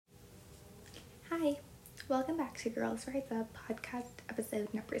Hi, welcome back to Girls Rise Up podcast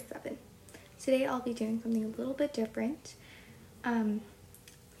episode number 7. Today I'll be doing something a little bit different.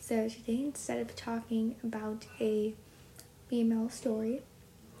 So today, instead of talking about a female story,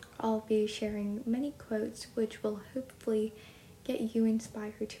 I'll be sharing many quotes which will hopefully get you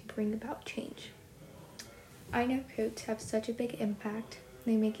inspired to bring about change. I know quotes have such a big impact.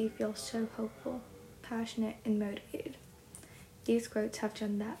 They make you feel so hopeful, passionate, and motivated. These quotes have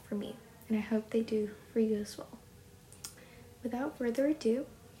done that for me, and I hope they do for you as well. Without further ado,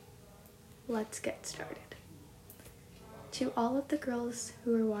 let's get started. To all of the girls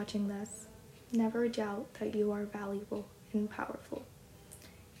who are watching this, never doubt that you are valuable and powerful,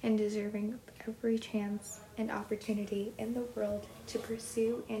 and deserving of every chance and opportunity in the world to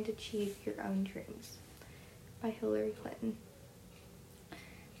pursue and achieve your own dreams. By Hillary Clinton.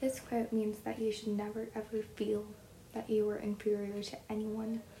 This quote means that you should never ever feel that you are inferior to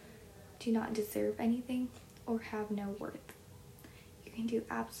anyone, do not deserve anything, or have no worth. You can do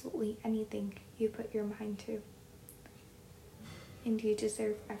absolutely anything you put your mind to, and you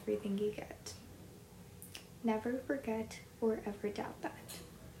deserve everything you get. Never forget or ever doubt that.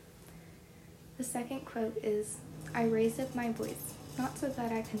 The second quote is, I raise up my voice, not so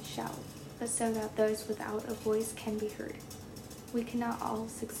that I can shout, but so that those without a voice can be heard. We cannot all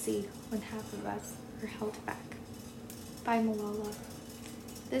succeed when half of us are held back. By Malala.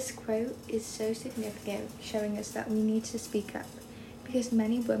 This quote is so significant, showing us that we need to speak up, because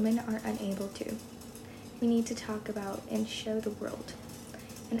many women are unable to. We need to talk about and show the world,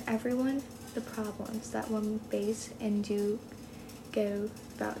 and everyone, the problems that women face and do go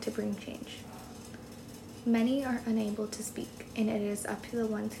about to bring change. Many are unable to speak, and it is up to the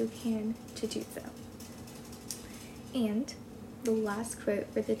ones who can to do so. And the last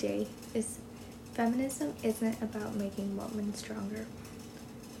quote for the day is, feminism isn't about making women stronger.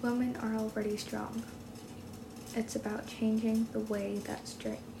 Women are already strong. It's about changing the way that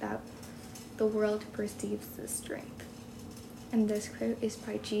the world perceives this strength. And this quote is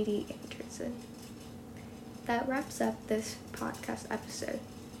by G.D. Anderson. That wraps up this podcast episode.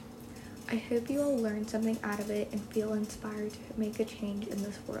 I hope you all learned something out of it and feel inspired to make a change in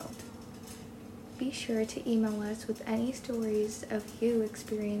this world. Be sure to email us with any stories of you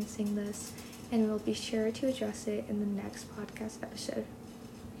experiencing this, and we'll be sure to address it in the next podcast episode.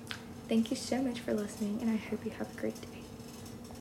 Thank you so much for listening, and I hope you have a great day.